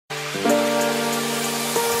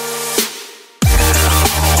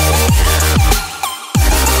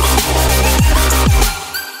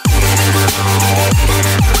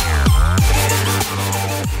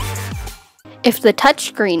If the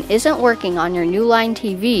touchscreen isn't working on your Newline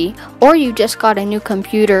TV, or you just got a new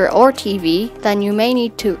computer or TV, then you may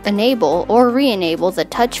need to enable or re-enable the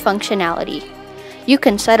touch functionality. You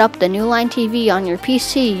can set up the Newline TV on your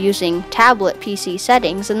PC using tablet PC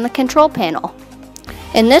settings in the control panel.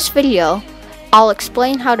 In this video, I'll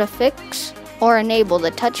explain how to fix or enable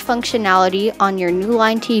the touch functionality on your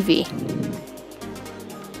Newline TV.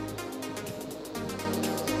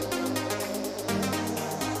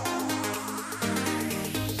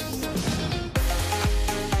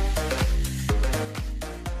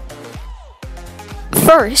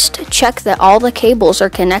 First, check that all the cables are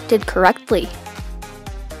connected correctly.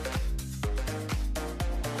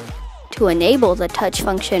 To enable the touch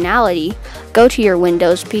functionality, go to your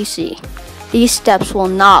Windows PC. These steps will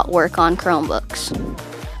not work on Chromebooks.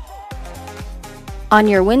 On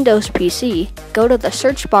your Windows PC, go to the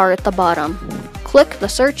search bar at the bottom. Click the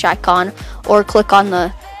search icon or click on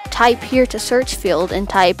the Type Here to Search field and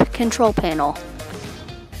type Control Panel.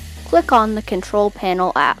 Click on the Control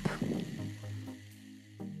Panel app.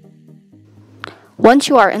 Once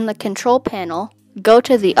you are in the control panel, go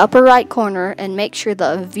to the upper right corner and make sure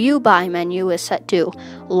the View By menu is set to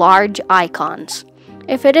Large Icons.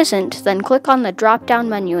 If it isn't, then click on the drop-down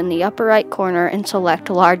menu in the upper right corner and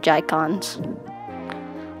select Large Icons.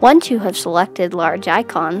 Once you have selected Large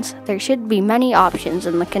Icons, there should be many options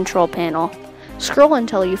in the control panel. Scroll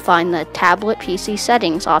until you find the Tablet PC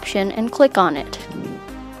Settings option and click on it.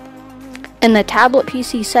 In the Tablet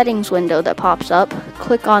PC Settings window that pops up,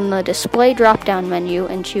 click on the Display drop-down menu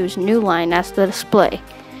and choose Newline as the display.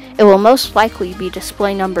 It will most likely be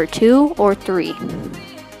display number 2 or 3.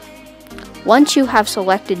 Once you have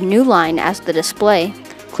selected Newline as the display,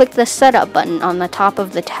 click the Setup button on the top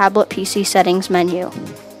of the Tablet PC Settings menu.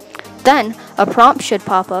 Then, a prompt should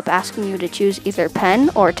pop up asking you to choose either pen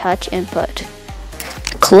or touch input.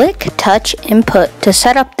 Click Touch Input to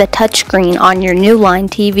set up the touchscreen on your Newline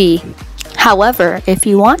TV. However, if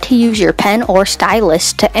you want to use your pen or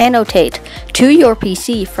stylus to annotate to your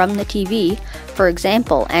PC from the TV, for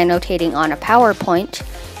example, annotating on a PowerPoint,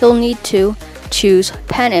 you'll need to choose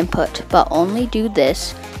pen input, but only do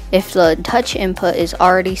this if the touch input is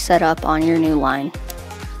already set up on your Newline.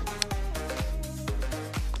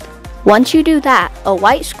 Once you do that, a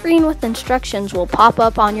white screen with instructions will pop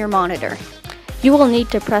up on your monitor. You will need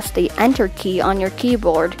to press the Enter key on your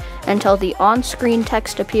keyboard until the on-screen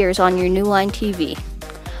text appears on your Newline TV.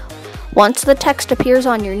 Once the text appears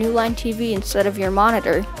on your Newline TV instead of your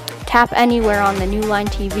monitor, tap anywhere on the Newline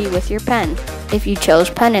TV with your pen if you chose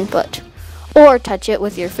pen input, or touch it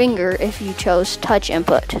with your finger if you chose touch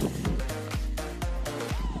input.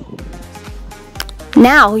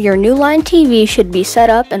 Now your Newline TV should be set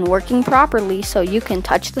up and working properly so you can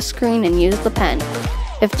touch the screen and use the pen.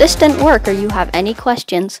 If this didn't work or you have any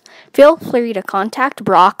questions, feel free to contact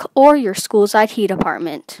Brock or your school's IT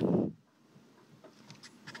department.